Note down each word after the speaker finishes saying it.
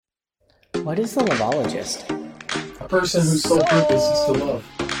What is the lovologist? A person whose sole purpose is to love.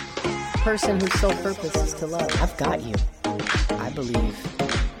 Person whose sole purpose is to love. I've got you. I believe.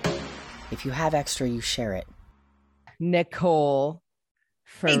 If you have extra, you share it. Nicole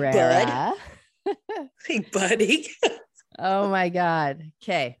Hey, Ferreira. Hey, buddy. Oh my God.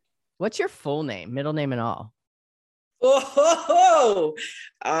 Okay. What's your full name, middle name and all? Oh,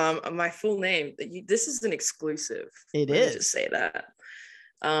 my full name. This is an exclusive. It Let is. me just say that.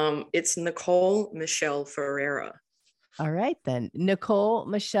 It's Nicole Michelle Ferreira. All right, then. Nicole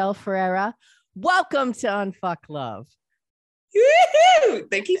Michelle Ferreira. Welcome to Unfuck Love. Woo-hoo!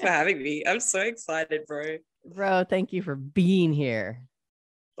 Thank you for having me. I'm so excited, bro. Bro, thank you for being here.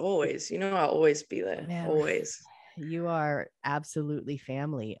 Always. I'll always be there. Man, always. You are absolutely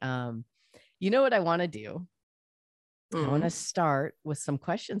family. You know what I want to do? I want to start with some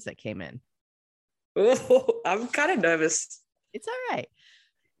questions that came in. Oh, I'm kind of nervous. It's all right.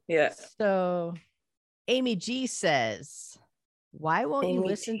 Yeah. So Amy G says, why won't you Amy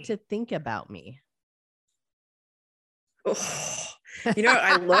listen G. to Think About Me? Oh,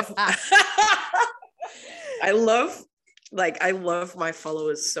 I love I love my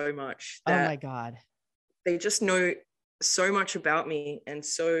followers so much Oh that my God. they just know so much about me, and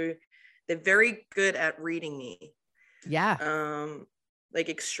so they're very good at reading me. Yeah. Like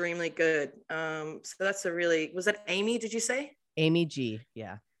extremely good. So that's was that Amy, did you say? Amy G.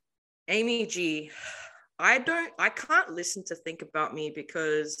 Yeah. Amy G. I can't listen to Think About Me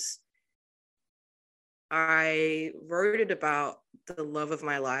because I wrote it about the love of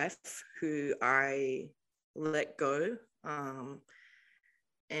my life who I let go.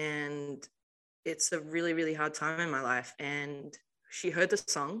 And it's a really, really hard time in my life. And she heard the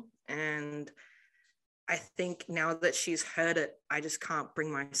song, and I think now that she's heard it, I just can't bring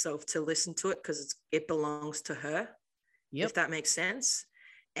myself to listen to it because it belongs to her, if that makes sense.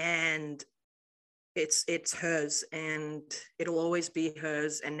 And it's hers, and it'll always be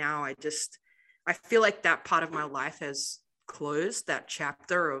hers. And now I feel like that part of my life has closed, that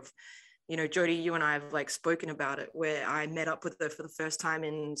chapter of, Jody, you and I have like spoken about it, where I met up with her for the first time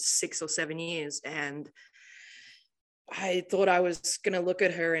in 6 or 7 years. And I thought I was going to look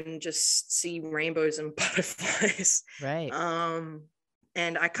at her and just see rainbows and butterflies. Right.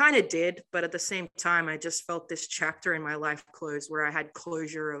 And I kind of did, but at the same time, I just felt this chapter in my life close, where I had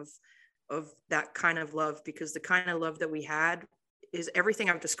closure of that kind of love, because the kind of love that we had is everything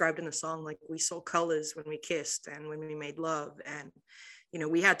I've described in the song. Like, we saw colors when we kissed and when we made love, and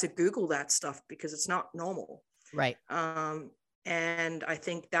we had to Google that stuff because it's not normal. Right. And I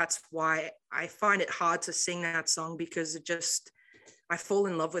think that's why I find it hard to sing that song, because I fall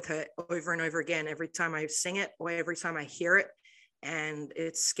in love with her over and over again every time I sing it or every time I hear it, and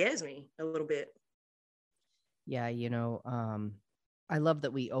it scares me a little bit. Yeah, I love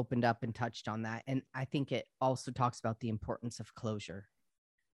that we opened up and touched on that. And I think it also talks about the importance of closure.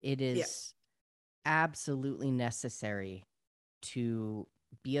 It is absolutely necessary to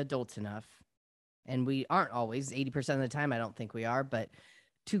be adult enough. And we aren't always, 80% of the time, I don't think we are, but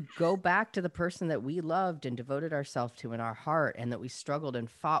to go back to the person that we loved and devoted ourselves to in our heart, and that we struggled and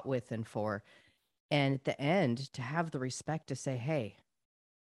fought with and for. And at the end, to have the respect to say, hey,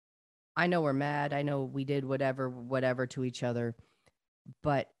 I know we're mad. I know we did whatever to each other.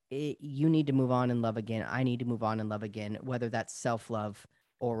 But you need to move on and love again. I need to move on and love again, whether that's self-love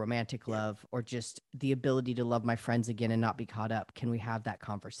or romantic love, or just the ability to love my friends again and not be caught up. Can we have that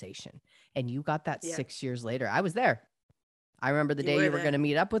conversation? And you got that 6 years later. I was there. I remember the day you were going to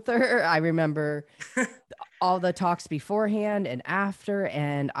meet up with her. I remember all the talks beforehand and after,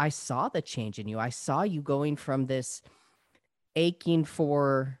 and I saw the change in you. I saw you going from this aching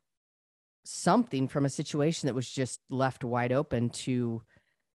for something from a situation that was just left wide open to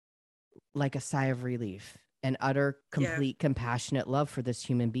like a sigh of relief and utter complete compassionate love for this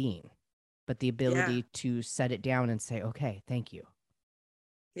human being, but the ability to set it down and say, okay, thank you.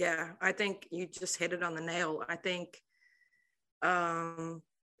 Yeah, I think you just hit it on the nail. I think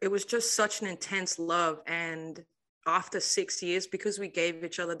it was just such an intense love, and after 6 years, because we gave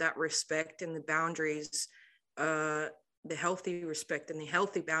each other that respect and the boundaries, the healthy respect and the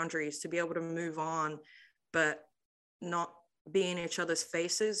healthy boundaries, to be able to move on, but not be in each other's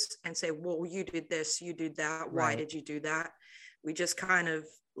faces and say, well, you did this, you did that, why did you do that? We just kind of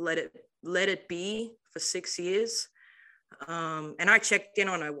let it be for 6 years. And I checked in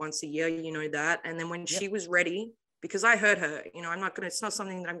on her once a year, that. And then when she was ready, because I heard her, it's not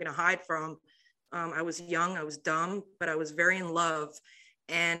something that I'm going to hide from. I was young, I was dumb, but I was very in love.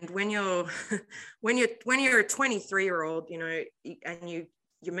 And when you're when you're a 23-year-old, and you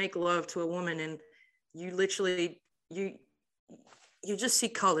make love to a woman, and you literally you just see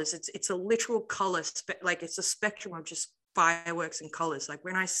colors. It's a literal color, like it's a spectrum of just fireworks and colors. Like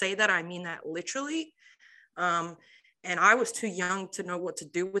when I say that, I mean that literally. And I was too young to know what to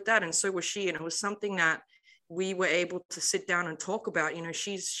do with that, and so was she. And it was something that we were able to sit down and talk about. You know,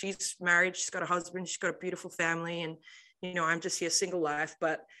 she's married, she's got a husband, she's got a beautiful family, and you know, I'm just here single life.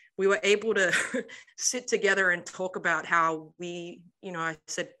 But we were able to sit together and talk about how we, you know, I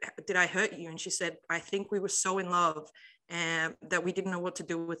said, did I hurt you? And she said, I think we were so in love and that we didn't know what to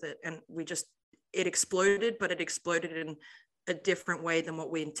do with it. And it exploded, but it exploded in a different way than what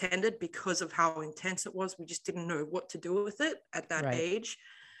we intended because of how intense it was. We just didn't know what to do with it at that age.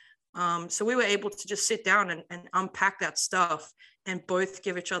 So we were able to just sit down and unpack that stuff and both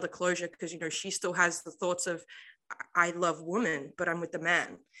give each other closure, because, you know, she still has the thoughts of, I love women, but I'm with the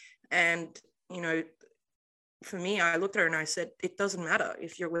man. And, you know, for me, I looked at her and I said, it doesn't matter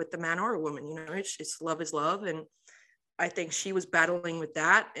if you're with the man or a woman, you know, it's love is love. And I think she was battling with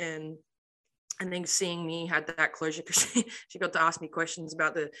that. And I think seeing me had that closure, because she got to ask me questions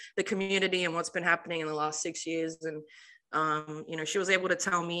about the community and what's been happening in the last 6 years. And, you know, she was able to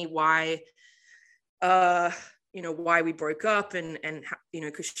tell me why, you know, why we broke up and, you know,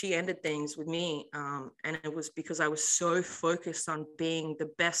 because she ended things with me. And it was because I was so focused on being the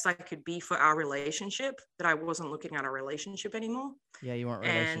best I could be for our relationship that I wasn't looking at our relationship anymore. Yeah, you weren't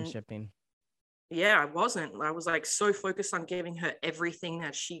relationshiping. Yeah, I wasn't. I was like so focused on giving her everything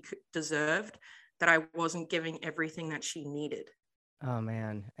that she deserved that I wasn't giving everything that she needed. Oh,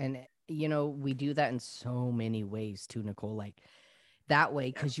 man. And, you know, we do that in so many ways too, Nicole. Like, that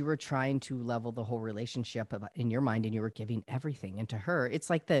way, because you were trying to level the whole relationship in your mind and you were giving everything. And to her, it's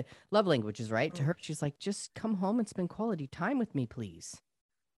like the love languages, right? To her, she's like, just come home and spend quality time with me, please.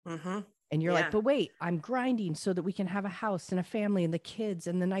 And you're like, but wait, I'm grinding so that we can have a house and a family and the kids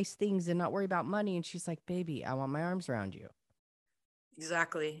and the nice things and not worry about money. And she's like, baby, I want my arms around you.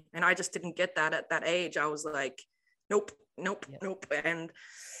 Exactly. And I just didn't get that at that age. I was like, nope. And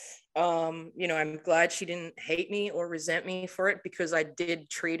you know, I'm glad she didn't hate me or resent me for it, because I did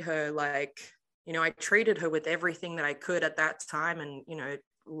treat her like, you know, I treated her with everything that I could at that time, and, you know,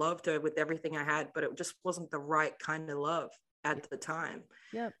 loved her with everything I had, but it just wasn't the right kind of love at the time.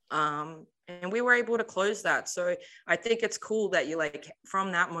 And we were able to close that. So I think it's cool that you, like,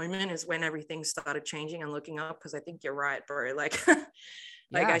 from that moment is when everything started changing and looking up, because I think you're right, bro. Like,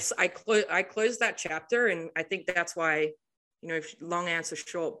 I closed that chapter, and I think that's why, you know, long answer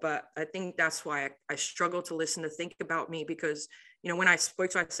short, but I think that's why I struggle to listen to Think About Me, because, you know, when I spoke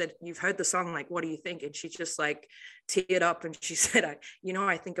to her, I said, you've heard the song, like, what do you think? And she just like teared up and she said, you know,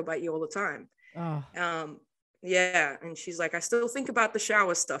 I think about you all the time. Yeah. And she's like, I still think about the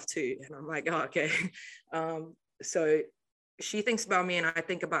shower stuff too. And I'm like, oh, okay. So she thinks about me and I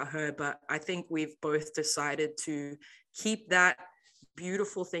think about her, but I think we've both decided to keep that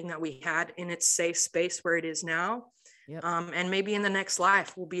beautiful thing that we had in its safe space where it is now. And maybe in the next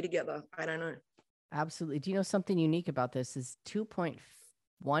life we'll be together. I don't know. Absolutely. Do you know something unique about this is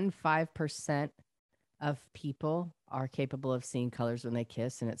 2.15% of people are capable of seeing colors when they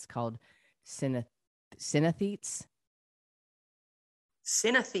kiss, and it's called synesthetes.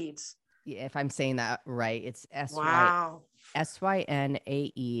 Synesthetes. Yeah, if I'm saying that right, it's SYNAESTHETES.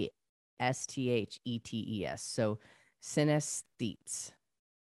 So synesthetes.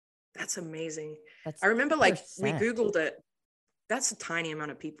 That's amazing. That's I remember 2%. like we Googled it. That's a tiny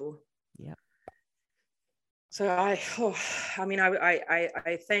amount of people. Yeah. So I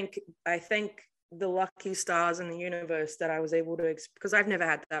thank the lucky stars in the universe that I was able to, because I've never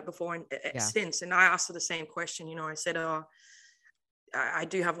had that before since. And I asked her the same question. You know, I said, I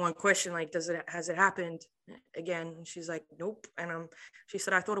do have one question. Like, has it happened again? And she's like, nope. And she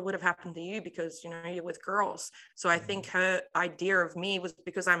said, I thought it would have happened to you because, you know, you're with girls. So I think her idea of me was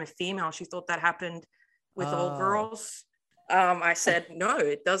because I'm a female. She thought that happened with all girls. I said, no,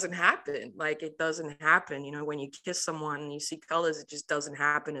 it doesn't happen. Like, it doesn't happen. You know, when you kiss someone and you see colors, it just doesn't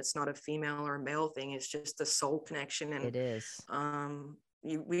happen. It's not a female or a male thing. It's just a soul connection. And it is.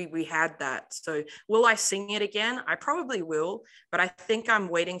 We had that. So will I sing it again? I probably will, but I think I'm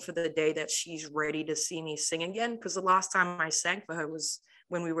waiting for the day that she's ready to see me sing again, because the last time I sang for her was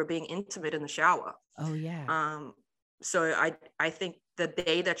when we were being intimate in the shower. Oh yeah. So I think the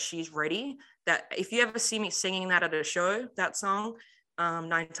day that she's ready, that if you ever see me singing that at a show, that song,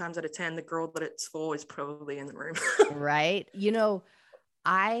 9 times out of 10, the girl that it's for is probably in the room. Right. You know,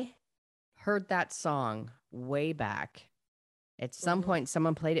 I heard that song way back. At some point,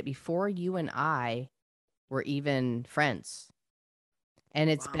 someone played it before you and I were even friends. And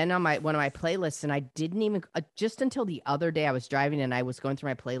it's been on one of my playlists, and I didn't even, just until the other day I was driving and I was going through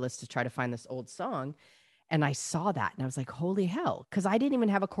my playlist to try to find this old song. And I saw that and I was like, holy hell. Cause I didn't even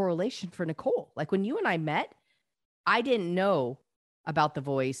have a correlation for Nicole. Like when you and I met, I didn't know about the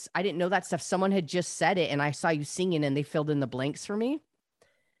voice. I didn't know that stuff. Someone had just said it and I saw you singing and they filled in the blanks for me.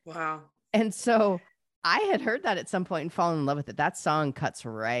 Wow. And so I had heard that at some point and fallen in love with it. That song cuts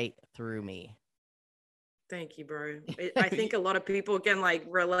right through me. Thank you, bro. I think a lot of people can like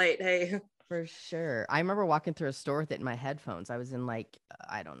relate. Hey. For sure. I remember walking through a store with it in my headphones. I was in like,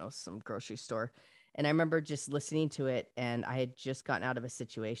 I don't know, some grocery store. And I remember just listening to it and I had just gotten out of a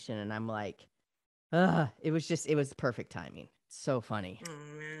situation and I'm like, it was perfect timing. So funny.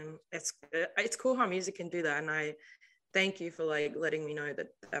 Oh man, it's cool how music can do that. And I thank you for like letting me know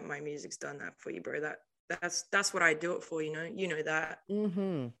that my music's done that for you, bro. That's what I do it for, you know that.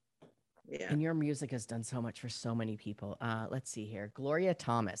 Mm-hmm. Yeah. And your music has done so much for so many people. Let's see here. Gloria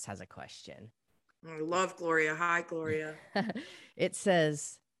Thomas has a question. I love Gloria. Hi, Gloria. It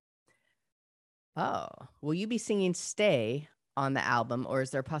says, oh, will you be singing Stay on the album, or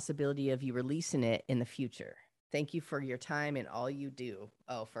is there a possibility of you releasing it in the future? Thank you for your time and all you do.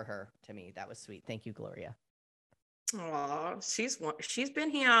 Oh, for her, to me. That was sweet. Thank you, Gloria. Aw, she's been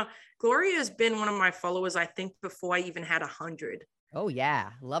here. Gloria's been one of my followers, I think, before I even had 100. Oh,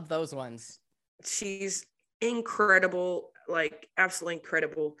 yeah. Love those ones. She's incredible, like absolutely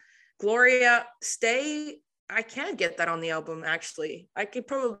incredible. Gloria, Stay. I can get that on the album, actually. I could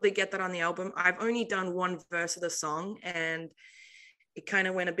probably get that on the album. I've only done one verse of the song and it kind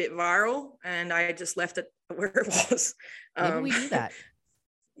of went a bit viral and I just left it where it was. Maybe we do that.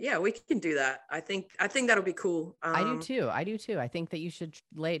 Yeah, we can do that. I think that'll be cool. I do too. I think that you should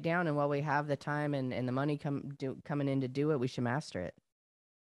lay it down, and while we have the time and the money coming in to do it, we should master it.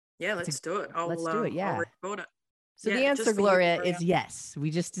 Yeah, let's do it. Let's do it. Yeah. I'll record it. So the answer, Gloria, is yes.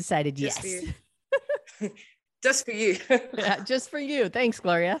 We just decided just yes. For just for you. Yeah, just for you. Thanks,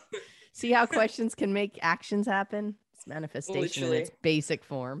 Gloria. See how questions can make actions happen? It's manifestation in its basic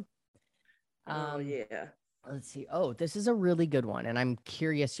form. Yeah. Let's see. Oh, this is a really good one, and I'm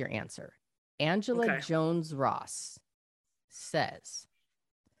curious your answer. Angela Jones Ross says,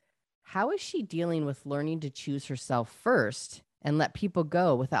 how is she dealing with learning to choose herself first and let people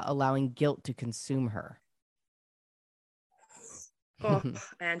go without allowing guilt to consume her? Oh,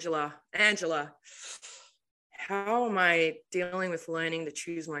 Angela, how am I dealing with learning to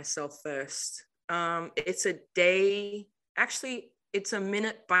choose myself first? It's a day, actually, it's a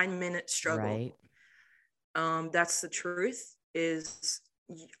minute by minute struggle. Right. That's the truth. Is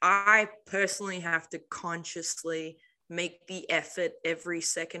I personally have to consciously make the effort every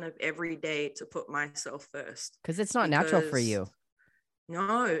second of every day to put myself first. Because it's not natural for you.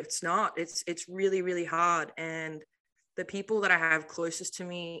 No, it's not. It's really, really hard. And the people that I have closest to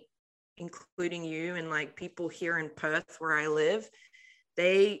me, including you and like people here in Perth where I live,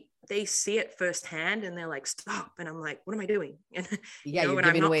 they see it firsthand and they're like, stop. And I'm like, what am I doing? And yeah, you're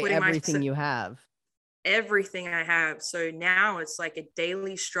giving away everything you have. Everything I have. So now it's like a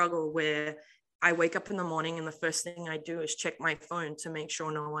daily struggle where I wake up in the morning and the first thing I do is check my phone to make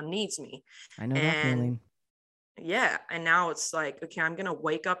sure no one needs me. I know that feeling. Yeah. And now it's like, okay, I'm going to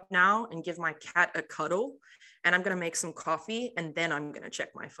wake up now and give my cat a cuddle and I'm going to make some coffee and then I'm going to check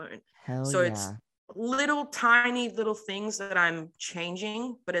my phone. So it's little tiny little things that I'm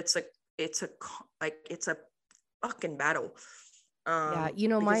changing, but it's a fucking battle. Yeah, you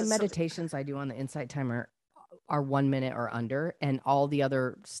know, my meditations I do on the Insight Timer are 1 minute or under, and all the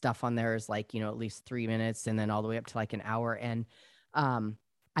other stuff on there is like, you know, at least 3 minutes and then all the way up to like an hour. And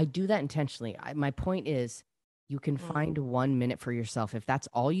I do that intentionally. My point is you can find 1 minute for yourself. If that's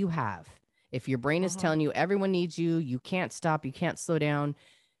all you have, if your brain is telling you everyone needs you, you can't stop, you can't slow down,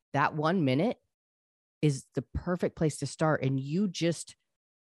 that 1 minute is the perfect place to start. And you just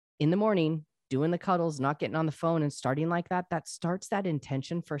in the morning, doing the cuddles, not getting on the phone and starting like that, that starts that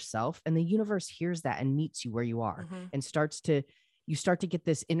intention for self. And the universe hears that and meets you where you are and you start to get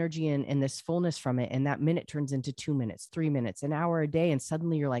this energy and this fullness from it. And that minute turns into 2 minutes, 3 minutes, an hour a day. And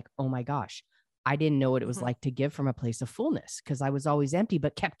suddenly you're like, oh my gosh, I didn't know what it was like to give from a place of fullness because I was always empty,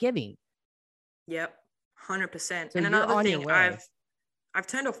 but kept giving. Yep. 100%. So and another thing, I've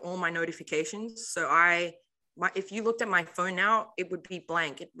turned off all my notifications. So if you looked at my phone now, it would be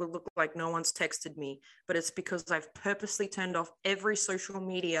blank. It would look like no one's texted me, but it's because I've purposely turned off every social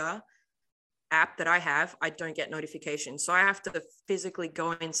media app that I have. I don't get notifications. So I have to physically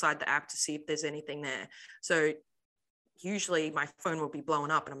go inside the app to see if there's anything there. So usually my phone will be blowing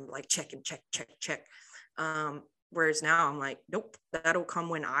up and I'm like, check. Whereas now I'm like, nope, that'll come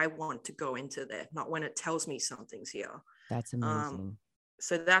when I want to go into there, not when it tells me something's here. That's amazing.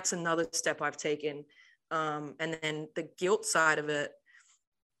 So that's another step I've taken. And then the guilt side of it,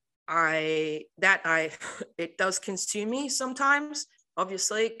 it does consume me sometimes,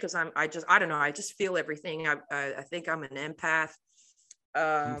 obviously, because I don't know, I just feel everything. I think I'm an empath.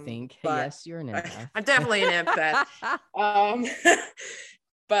 You think? But Yes, you're an empath. I'm definitely an empath.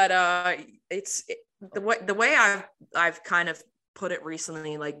 But the way I've kind of put it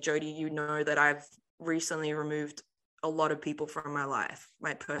recently, like Jody, you know that I've recently removed a lot of people from my life,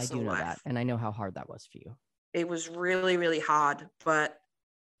 my I personal do know life. that. And I know how hard that was for you. It was really, really hard. But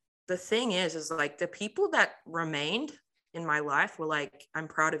the thing is like the people that remained in my life were like, I'm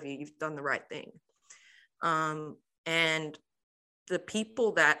proud of you. You've done the right thing. And the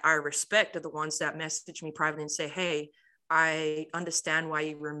people that I respect are the ones that message me privately and say, hey, I understand why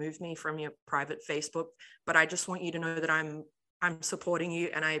you removed me from your private Facebook, but I just want you to know that I'm supporting you,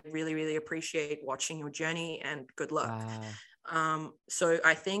 and I really, really appreciate watching your journey, and good luck. Wow. So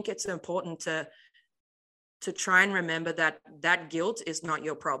I think it's important to try and remember that guilt is not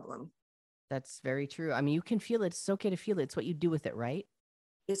your problem. That's very true. I mean, you can feel it. It's okay to feel it. It's what you do with it, right?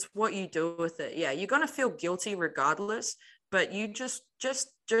 It's what you do with it. Yeah, you're gonna feel guilty regardless, but you just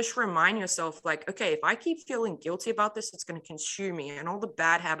remind yourself, like, okay, if I keep feeling guilty about this, it's gonna consume me, and all the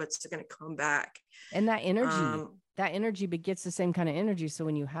bad habits are gonna come back. And that energy begets the same kind of energy. So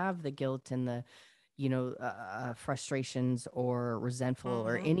when you have the guilt and the, frustrations or resentful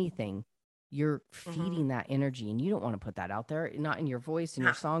or anything, you're feeding that energy, and you don't want to put that out there, not in your voice, in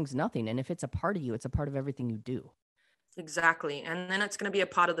your songs, nothing. And if it's a part of you, it's a part of everything you do. Exactly. And then it's going to be a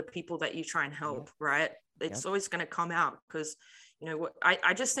part of the people that you try and help, right? It's always going to come out because,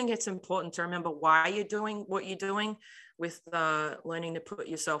 I just think it's important to remember why you're doing what you're doing with learning to put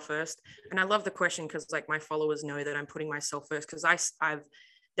yourself first. And I love the question because like my followers know that I'm putting myself first because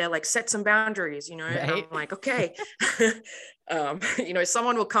they're like, set some boundaries, right? And I'm like, okay.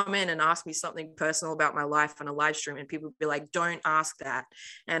 Someone will come in and ask me something personal about my life on a live stream, and people will be like, don't ask that.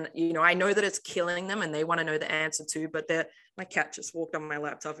 And, I know that it's killing them and they want to know the answer too, but my cat just walked on my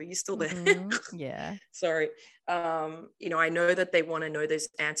laptop. Are you still there? Yeah. Sorry. I know that they want to know those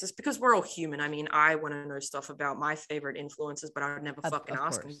answers because we're all human. I mean, I want to know stuff about my favorite influencers, but I would never fucking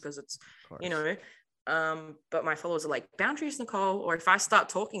ask them because it's, but my followers are like, boundaries, Nicole. Or if I start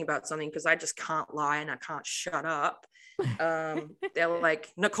talking about something because I just can't lie and I can't shut up, they're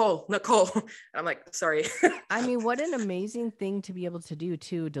like, Nicole. I'm like, sorry. I mean, what an amazing thing to be able to do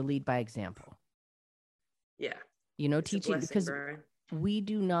too, to lead by example. Yeah. Teaching, because we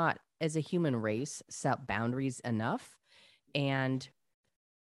do not, as a human race, set boundaries enough. And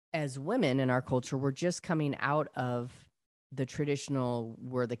as women in our culture, we're just coming out of the traditional,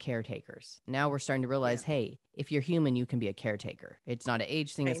 we're the caretakers. Now we're starting to realize, hey, if you're human, you can be a caretaker. It's not an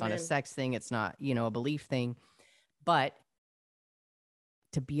age thing. Amen. It's not a sex thing. It's not, a belief thing. But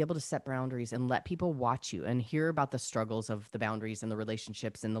to be able to set boundaries and let people watch you and hear about the struggles of the boundaries and the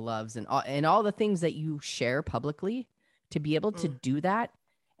relationships and the loves and all the things that you share publicly, to be able to do that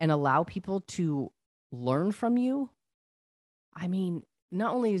and allow people to learn from you. I mean,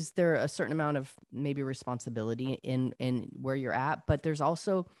 not only is there a certain amount of maybe responsibility in where you're at, but there's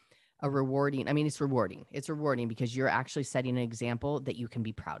also a rewarding. I mean, it's rewarding. It's rewarding because you're actually setting an example that you can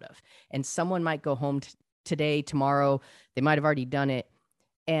be proud of. And someone might go home today, tomorrow, they might have already done it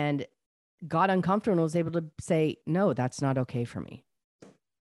and got uncomfortable and was able to say, no, that's not okay for me.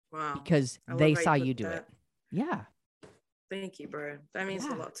 Wow. Because they saw you do it. Yeah. Thank you, bro. That means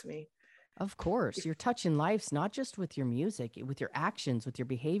a lot to me. Of course. You're touching lives, not just with your music, with your actions, with your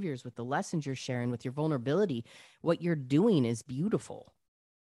behaviors, with the lessons you're sharing, with your vulnerability. What you're doing is beautiful.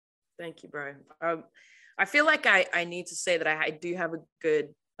 Thank you, bro. I feel like I need to say that I do have a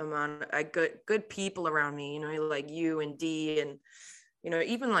good amount of good people around me, like you and Dee and,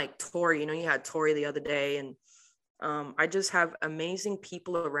 even like Tori, you had Tori the other day, and I just have amazing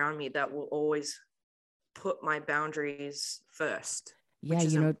people around me that will always put my boundaries first. Yeah, which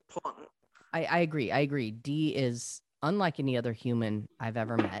is important. I agree. Dee is unlike any other human I've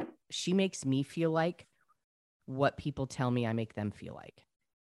ever met. She makes me feel like what people tell me I make them feel like.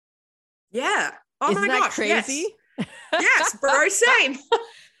 Yeah. Oh Isn't my that gosh, crazy? Yes, bro, same.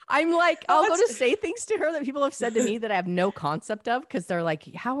 I'm like, I'll go to say things to her that people have said to me that I have no concept of, because they're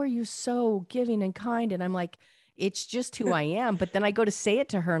like, how are you so giving and kind? And I'm like, it's just who I am. But then I go to say it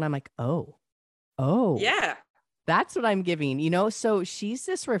to her and I'm like, oh, yeah, that's what I'm giving, So she's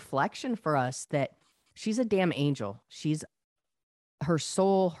this reflection for us that she's a damn angel. She's her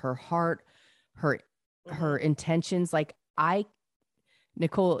soul, her heart, her intentions. Like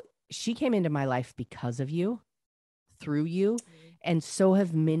Nicole, she came into my life because of you, through you. And so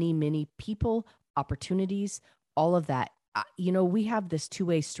have many, many people, opportunities, all of that. We have this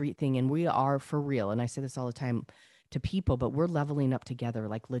two-way street thing, and we are for real. And I say this all the time to people, but we're leveling up together,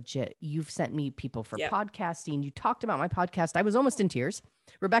 like legit. You've sent me people for podcasting. You talked about my podcast. I was almost in tears.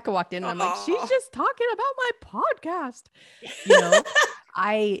 Rebecca walked in and I'm like, she's just talking about my podcast. You know,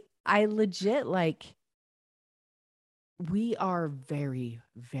 I legit, like, we are very,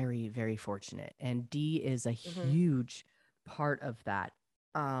 very, very fortunate. And Dee is a huge part of that.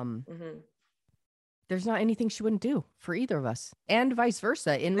 There's not anything she wouldn't do for either of us, and vice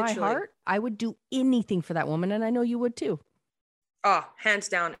versa. In my heart, I would do anything for that woman, and I know you would too. Oh, hands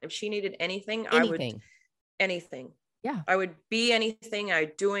down. If she needed anything, I would. Anything. Yeah. I would be anything.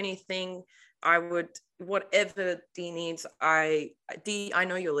 I'd do anything. I would, whatever Dee needs. Dee, I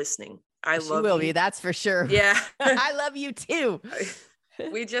know you're listening. I love you. She will be, that's for sure. Yeah. I love you too.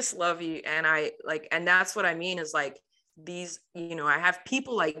 We just love you. And and that's what I mean is like, these, you know, I have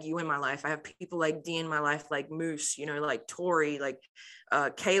people like you in my life. I have people like Dee in my life, like Moose, you know, like Tori, like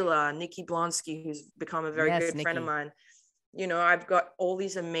Kayla, Nikki Blonsky, who's become a very good friend of mine. You know, I've got all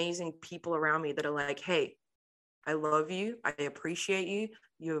these amazing people around me that are like, hey, I love you. I appreciate you.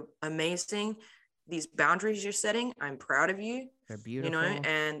 You're amazing. These boundaries you're setting, I'm proud of you. They're beautiful. You know,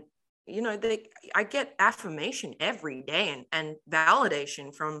 and you know, I get affirmation every day and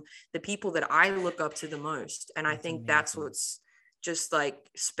validation from the people that I look up to the most. And I think amazing. That's what's just like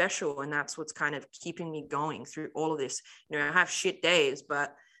special. And that's what's kind of keeping me going through all of this. You know, I have shit days,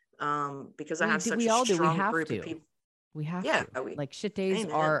 but because I have such a strong group of people. We have to. Like shit days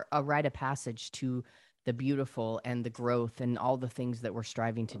are a rite of passage to the beautiful and the growth and all the things that we're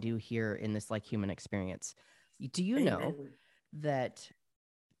striving to do here in this like human experience. Do you know that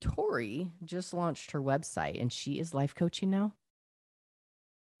Tori just launched her website and she is life coaching now?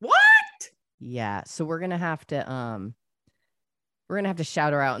 What? Yeah. So we're going to have to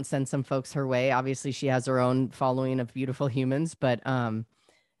shout her out and send some folks her way. Obviously she has her own following of beautiful humans, but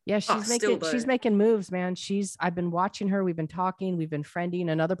yeah, she's making moves, man. I've been watching her. We've been talking, we've been friending.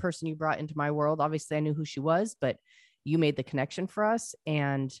 Another person you brought into my world. Obviously I knew who she was, but you made the connection for us.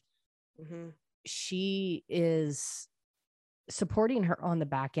 And she is supporting her on the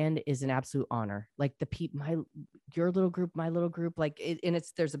back end is an absolute honor. Like your little group, my little group, like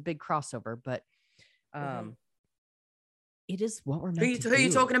there's a big crossover, but it is what we're meant to do. Who are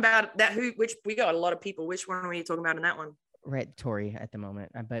you talking about? Which we got a lot of people. Which one are you talking about in that one? Right, Tori at the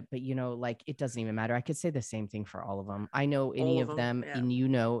moment, but you know, like it doesn't even matter. I could say the same thing for all of them. I know any of them, and you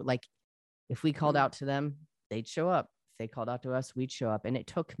know, like if we called out to them, they'd show up. If they called out to us, we'd show up. And it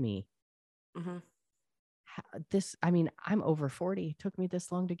took me I'm over 40. It took me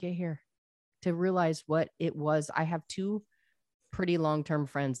this long to get here, to realize what it was. I have two pretty long-term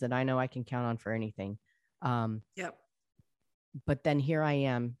friends that I know I can count on for anything. But then here I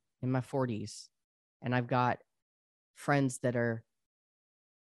am in my 40s, and I've got friends that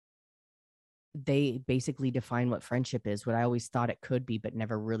they basically define what friendship is, what I always thought it could be, but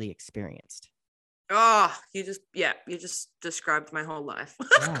never really experienced. Oh, you just described my whole life.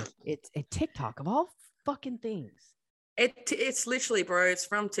 Yeah, it's a TikTok of all fucking things. It's literally, bro, it's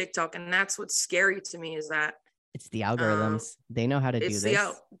from TikTok. And that's what's scary to me is that it's the algorithms. They know how to do this.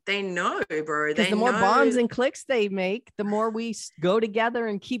 They know, bro. Because the more bonds and clicks they make, the more we go together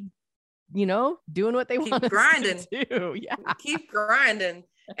and keep, you know, doing what they want grinding. us to do. Yeah. Keep grinding.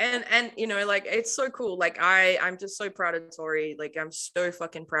 And you know, like it's so cool. Like I'm just so proud of Tori. Like I'm so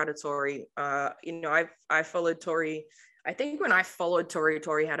fucking proud of Tori. You know, I followed Tori. I think when I followed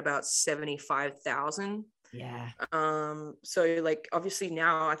Tori had about 75,000. Yeah. So like obviously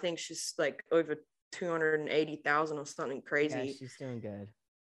now I think she's like over 280,000 or something crazy. Yeah, she's doing good.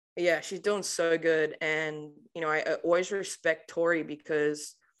 Yeah, she's doing so good. And you know, I always respect Tori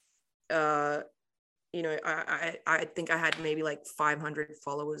because you know, I think I had maybe like 500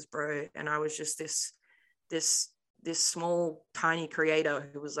 followers, bro, and I was just this small tiny creator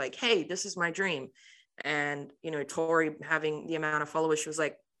who was like, hey, this is my dream. And you know, Tori having the amount of followers, she was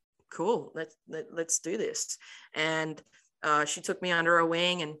like, cool, let's do this. And she took me under her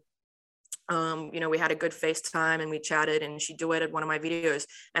wing, and you know, we had a good FaceTime and we chatted, and she duetted one of my videos.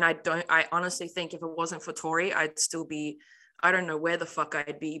 And I honestly think if it wasn't for Tori, I'd still be, I don't know where the fuck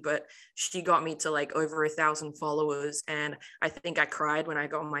I'd be, but she got me to like over 1,000 followers. And I think I cried when I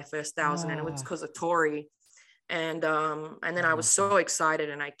got my first 1,000, and it was because of Tori. And then I was so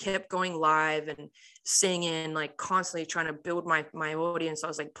excited, and I kept going live and singing, like constantly trying to build my audience. I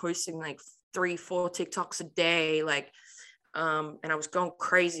was like posting like 3-4 TikToks a day, like, and I was going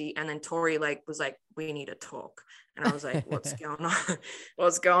crazy. And then Tori like was like, we need to talk. And I was like, what's going on?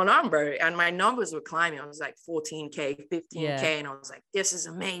 What's going on, bro? And my numbers were climbing. I was like 14K, 15K. Yeah. And I was like, this is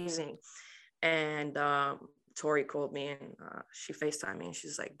amazing. And Tori called me, and she FaceTimed me, and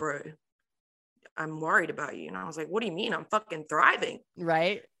she's like, bro, I'm worried about you. And I was like, what do you mean? I'm fucking thriving.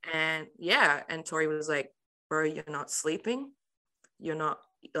 Right. And yeah. And Tori was like, bro, you're not sleeping. You're not,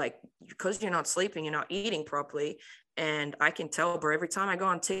 like, because you're not sleeping, you're not eating properly. And I can tell, bro, every time I go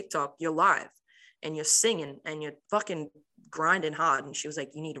on TikTok, you're live and you're singing and you're fucking grinding hard. And she was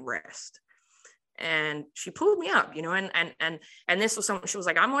like, you need to rest. And she pulled me up, you know, and this was something. She was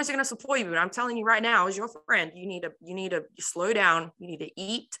like, I'm always going to support you, but I'm telling you right now, as your friend, you need to slow down. You need to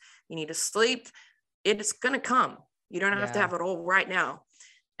eat. You need to sleep. It's going to come. You don't have to have it all right now.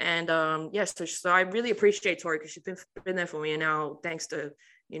 And yes, so I really appreciate Tori, because she's been there for me. And now, thanks to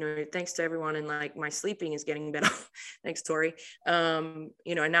everyone, and like my sleeping is getting better. Thanks, Tori.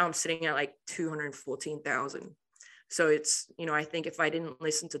 You know, and now I'm sitting at like 214,000. So it's, you know, I think if I didn't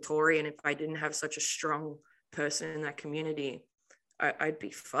listen to Tori, and if I didn't have such a strong person in that community, I'd be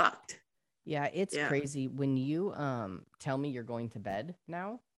fucked. Yeah, it's crazy when you tell me you're going to bed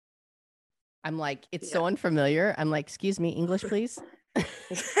now. I'm like, it's so unfamiliar. I'm like, excuse me, English, please. Yeah,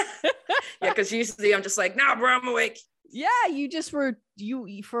 because usually I'm just like, nah, bro, I'm awake. Yeah, you just were,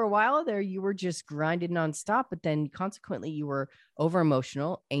 you for a while there, you were just grinding nonstop, but then consequently you were over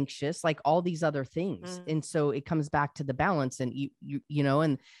emotional, anxious, like all these other things. And so it comes back to the balance, and you know,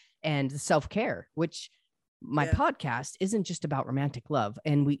 and the self-care, which my podcast isn't just about romantic love.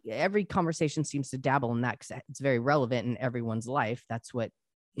 And every conversation seems to dabble in that, because it's very relevant in everyone's life. That's what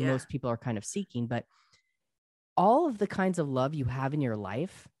most people are kind of seeking. But all of the kinds of love you have in your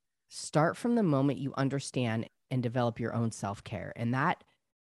life start from the moment you understand and develop your own self-care. And that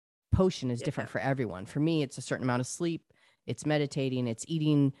potion is different for everyone. For me, it's a certain amount of sleep, it's meditating, it's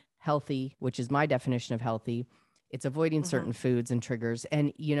eating healthy, which is my definition of healthy. It's avoiding certain foods and triggers.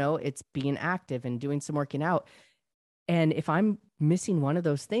 And, you know, it's being active and doing some working out. And if I'm missing one of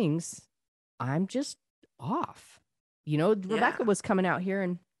those things, I'm just off. You know, Rebecca was coming out here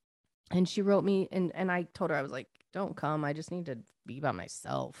and she wrote me, and I told her, I was like, don't come. I just need to be by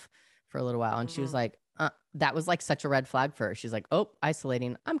myself for a little while. And she was like, that was like such a red flag for her. She's like, oh,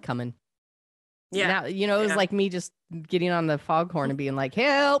 isolating. I'm coming. Yeah. Now, you know, it was like me just getting on the foghorn and being like,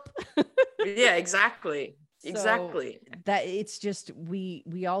 help. Yeah, exactly. Exactly. That it's just,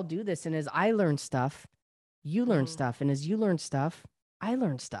 we all do this. And as I learn stuff, you learn stuff. And as you learn stuff, I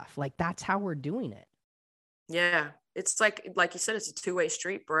learn stuff. Like, that's how we're doing it. Yeah. It's like you said, it's a two-way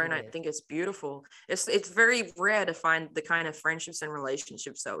street, bro. And I think it's beautiful. It's very rare to find the kind of friendships and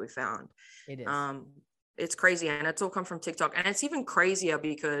relationships that we found. It is. It's crazy. And it's all come from TikTok. And it's even crazier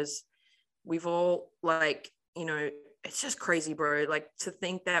because we've all, like, you know, it's just crazy, bro. Like, to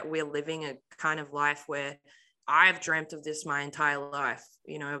think that we're living a kind of life where I've dreamt of this my entire life,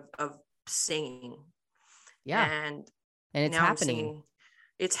 you know, of singing. Yeah. And it's happening.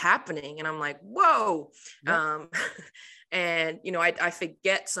 It's happening. And I'm like, whoa. Yep. And, you know, I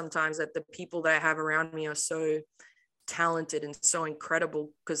forget sometimes that the people that I have around me are so talented and so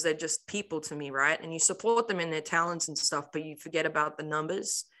incredible, because they're just people to me, right? And you support them in their talents and stuff, but you forget about the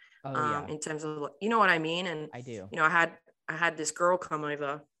numbers. In terms of, you know what I mean? And I do. You know, I had this girl come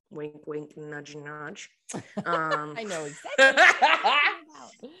over, wink, wink, nudge, nudge. I know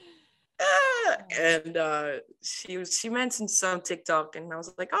exactly. And she mentioned some TikTok, and I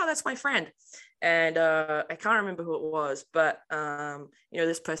was like, oh, that's my friend. And I can't remember who it was, but you know,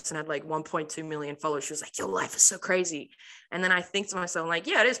 this person had like 1.2 million followers. She was like, your life is so crazy. And then I think to myself, like,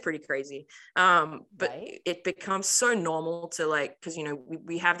 yeah, it is pretty crazy. But it becomes so normal to, like, because, you know,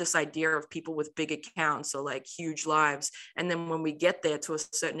 we have this idea of people with big accounts or like huge lives. And then when we get there to a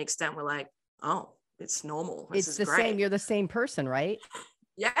certain extent, we're like, oh, it's normal. It's the same. You're the same person, right?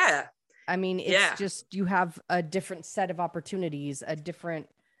 Yeah. I mean, it's just, you have a different set of opportunities, a different,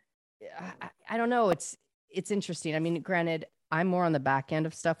 I don't know. It's interesting. I mean, granted, I'm more on the back end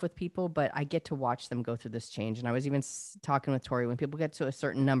of stuff with people, but I get to watch them go through this change. And I was even talking with Tori, when people get to a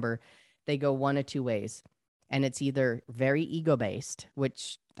certain number, they go one of two ways. And it's either very ego-based,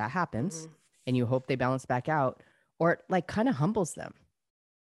 which that happens, and you hope they balance back out, or it like kind of humbles them.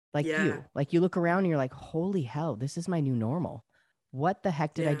 Like you look around and you're like, holy hell, this is my new normal. What the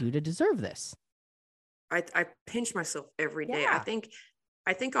heck did I do to deserve this? I pinch myself every day. I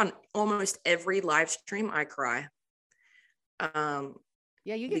think on almost every live stream I cry.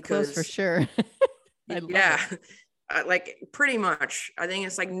 You get close for sure. Like, pretty much. I think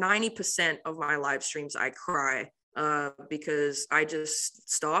it's like 90% of my live streams I cry because I just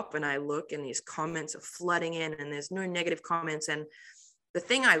stop and I look, and these comments are flooding in, and there's no negative comments. And the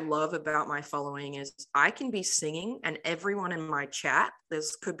thing I love about my following is I can be singing, and everyone in my chat,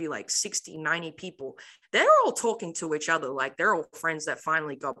 there's could be like 60, 90 people. They're all talking to each other. Like, they're all friends that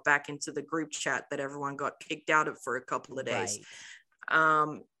finally got back into the group chat that everyone got kicked out of for a couple of days.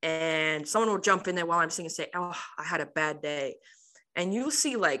 And someone will jump in there while I'm singing and say, oh, I had a bad day. And you'll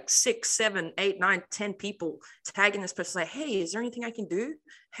see like 6, 7, 8, 9, 10 people tagging this person like, hey, is there anything I can do?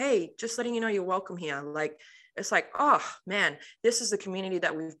 Hey, just letting you know you're welcome here. Like, it's like, oh man, this is the community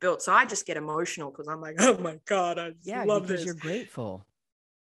that we've built. So I just get emotional because I'm like, oh my God, I love this. You're grateful.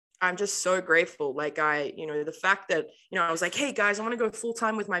 I'm just so grateful. Like the fact that, I was like, hey guys, I want to go full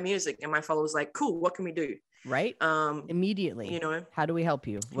time with my music. And my follower was like, cool, what can we do? Right. Immediately, how do we help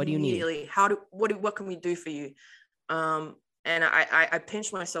you? What do you need? Immediately, what can we do for you? And I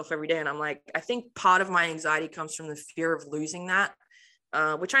pinch myself every day, and I'm like, I think part of my anxiety comes from the fear of losing that,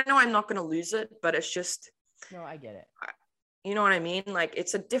 which I know I'm not going to lose it, but it's just, no, I get it. You know what I mean? Like,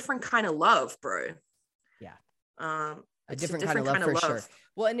 it's a different kind of love, bro. Yeah. A different kind of love for sure.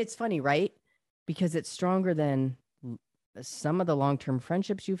 Well, and it's funny, right? Because it's stronger than some of the long-term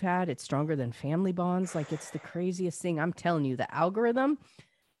friendships you've had. It's stronger than family bonds. Like, it's the craziest thing. I'm telling you, the algorithm.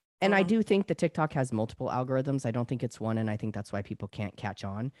 And I do think the TikTok has multiple algorithms. I don't think it's one, and I think that's why people can't catch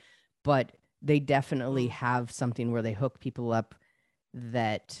on. But they definitely have something where they hook people up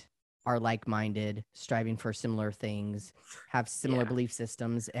that are like-minded, striving for similar things, have similar belief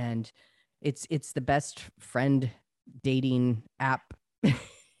systems, and it's the best friend dating app in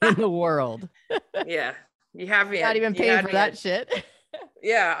the world. Yeah, you have me. Not even paying for that shit.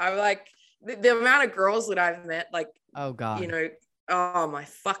 Yeah, I'm like the amount of girls that I've met, like, oh God, oh my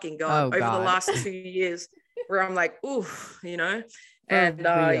fucking God, over the last 2 years, where I'm like, ooh, for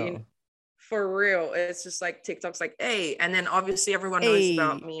real, it's just like TikTok's like, hey, and then obviously everyone knows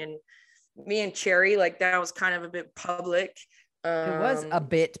about me and Cherry, like that was kind of a bit public. It was a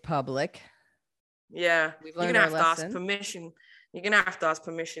bit public. Yeah, we've learned our lesson. You're gonna have to ask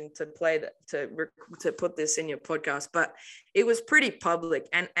permission to play that, to put this in your podcast, but it was pretty public,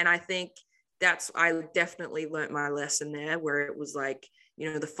 and I think I definitely learned my lesson there, where it was like,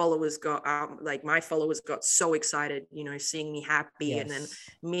 the followers got like my followers got so excited, seeing me happy, and then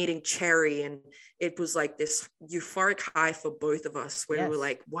meeting Cherry, and it was like this euphoric high for both of us, where we were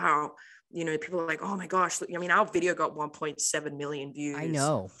like, wow, people are like, oh my gosh, I mean, our video got 1.7 million views. I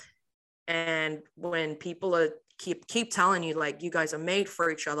know. And when people are keep telling you, like, you guys are made for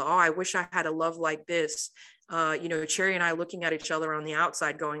each other, oh, I wish I had a love like this, Cherry and I looking at each other on the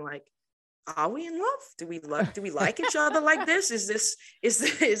outside going like, are we in love? Do we like each other like this? Is this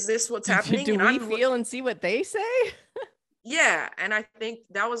what's happening? Do we feel and see what they say? Yeah. And I think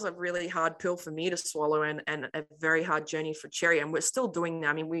that was a really hard pill for me to swallow, and a very hard journey for Cherry. And we're still doing that.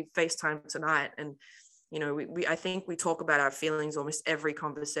 I mean, we FaceTime tonight, and I think we talk about our feelings almost every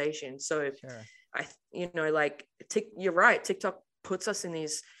conversation. So sure. You're right. TikTok puts us in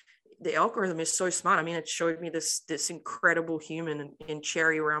these, the algorithm is so smart. I mean, it showed me this incredible human in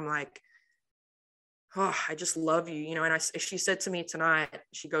Cherry, where I'm like, oh, I just love you, and she said to me tonight,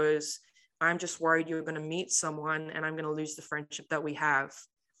 she goes, I'm just worried you're going to meet someone and I'm going to lose the friendship that we have.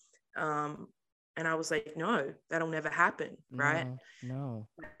 And I was like, no, that'll never happen. Right. No.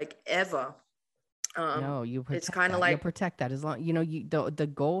 Like, ever. No, you protect it's kind of that. like, you'll protect that as long,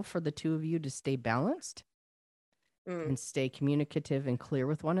 the goal for the two of you to stay balanced and stay communicative and clear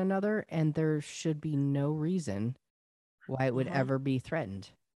with one another. And there should be no reason why it would ever be threatened.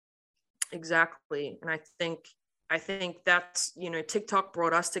 Exactly. And I think that's, TikTok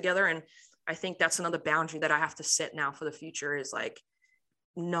brought us together. And I think that's another boundary that I have to set now for the future, is like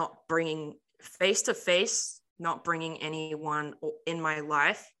not bringing face to face, not bringing anyone in my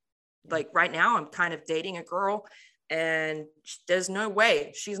life. Like right now I'm kind of dating a girl, and there's no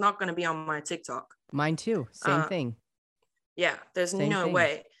way she's not going to be on my TikTok. Mine too. Same thing. Yeah. There's no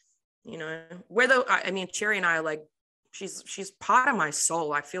way, whether, I mean, Cherry and I are like, she's part of my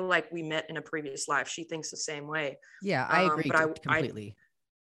soul. I feel like we met in a previous life. She thinks the same way. Yeah, I agree completely.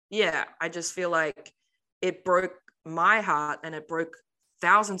 I just feel like it broke my heart, and it broke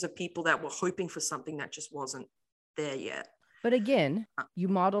thousands of people that were hoping for something that just wasn't there yet. But again, you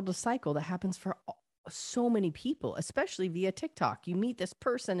modeled a cycle that happens for so many people, especially via TikTok. You meet this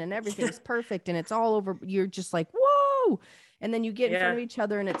person and everything's perfect and it's all over. You're just like, whoa. And then you get in front of each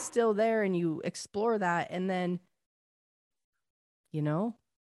other and it's still there, and you explore that. And then,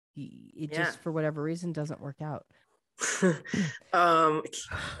 it just, for whatever reason, doesn't work out.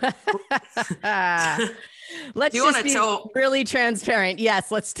 Let's just be really transparent. Yes,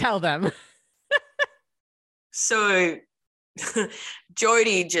 let's tell them. So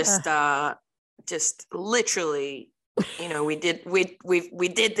Jody just literally, we did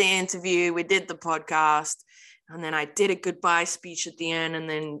the interview, we did the podcast, and then I did a goodbye speech at the end. And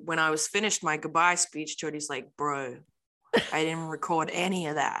then when I was finished my goodbye speech, Jody's like, bro, I didn't record any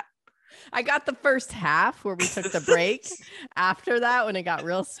of that. I got the first half where we took the break. After that, when it got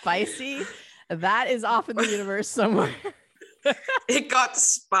real spicy, that is off in the universe somewhere. It got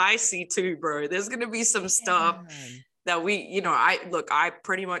spicy too, bro. There's gonna be some stuff that I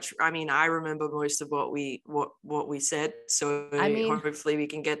pretty much, I remember most of what we said. So hopefully we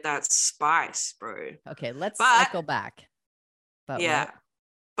can get that spice, bro. Okay, let's cycle back. But yeah, what?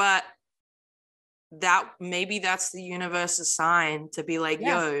 But that maybe that's the universe's sign to be like,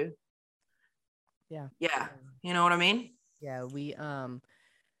 yo. Yeah. You know what I mean? Yeah, we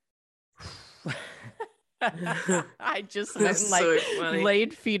I just went and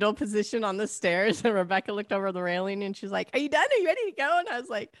laid fetal position on the stairs, and Rebecca looked over the railing and she's like, "Are you done? Are you ready to go?" And I was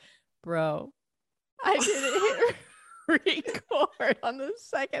like, "Bro, I didn't hit record on the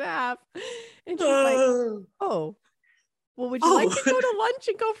second half." And she's like, "Oh, well, would you like to go to lunch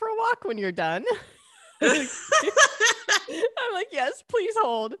and go for a walk when you're done?" I'm like, "Yes, please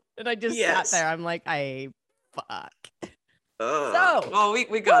hold." And I just sat there. I'm like, fuck. Well,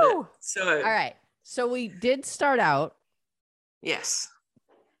 we got it. So all right. So we did start out. Yes.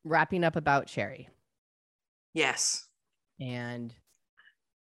 Wrapping up about Cherry. Yes. And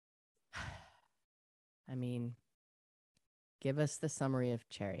give us the summary of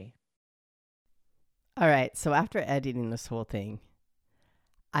Cherry. All right. So after editing this whole thing,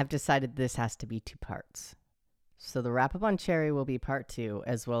 I've decided this has to be 2 parts. So the wrap up on Cherry will be part 2,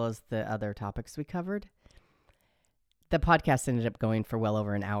 as well as the other topics we covered. The podcast ended up going for well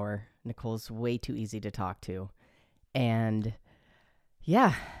over an hour. Nicole's way too easy to talk to. And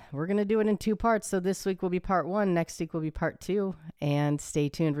yeah, we're going to do it in 2 parts. So this week will be part 1. Next week will be part 2. And stay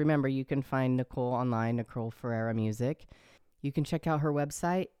tuned. Remember, you can find Nicole online, Nicole Ferreira Music. You can check out her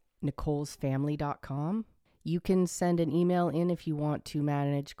website, nicolesfamily.com. You can send an email in if you want to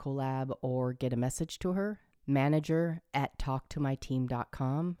manage, collab, or get a message to her.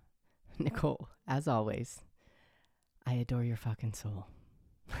 manager@talktomyteam.com. Nicole, as always, I adore your fucking soul.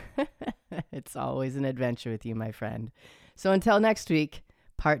 It's always an adventure with you, my friend. So until next week,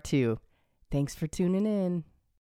 part 2. Thanks for tuning in.